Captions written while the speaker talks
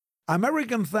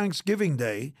American Thanksgiving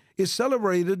Day is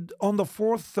celebrated on the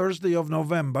fourth Thursday of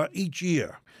November each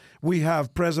year. We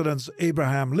have Presidents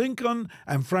Abraham Lincoln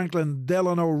and Franklin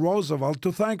Delano Roosevelt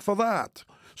to thank for that.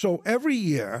 So every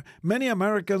year, many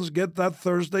Americans get that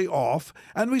Thursday off,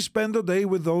 and we spend a day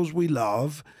with those we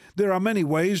love. There are many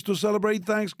ways to celebrate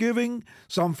Thanksgiving.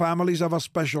 Some families have a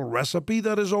special recipe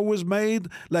that is always made,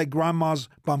 like Grandma's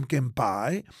pumpkin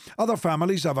pie. Other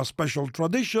families have a special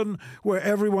tradition where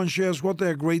everyone shares what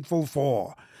they're grateful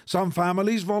for. Some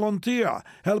families volunteer,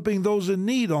 helping those in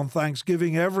need on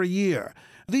Thanksgiving every year.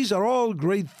 These are all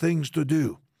great things to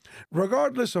do.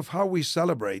 Regardless of how we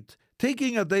celebrate,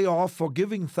 taking a day off for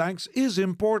giving thanks is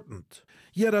important.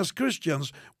 Yet as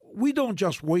Christians, we don't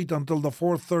just wait until the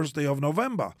fourth Thursday of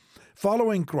November.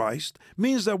 Following Christ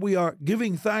means that we are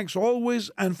giving thanks always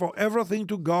and for everything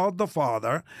to God the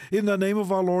Father in the name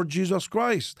of our Lord Jesus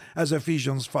Christ, as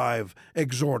Ephesians 5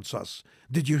 exhorts us.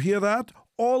 Did you hear that?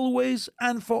 Always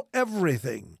and for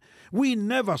everything. We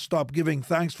never stop giving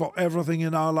thanks for everything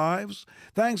in our lives.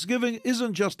 Thanksgiving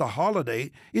isn't just a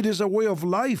holiday, it is a way of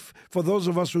life for those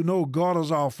of us who know God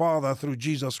as our Father through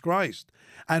Jesus Christ.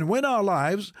 And when our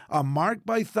lives are marked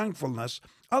by thankfulness,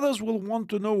 others will want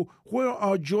to know where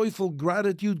our joyful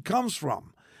gratitude comes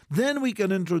from. Then we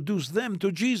can introduce them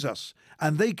to Jesus,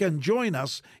 and they can join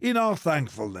us in our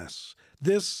thankfulness.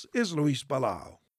 This is Luis Palau.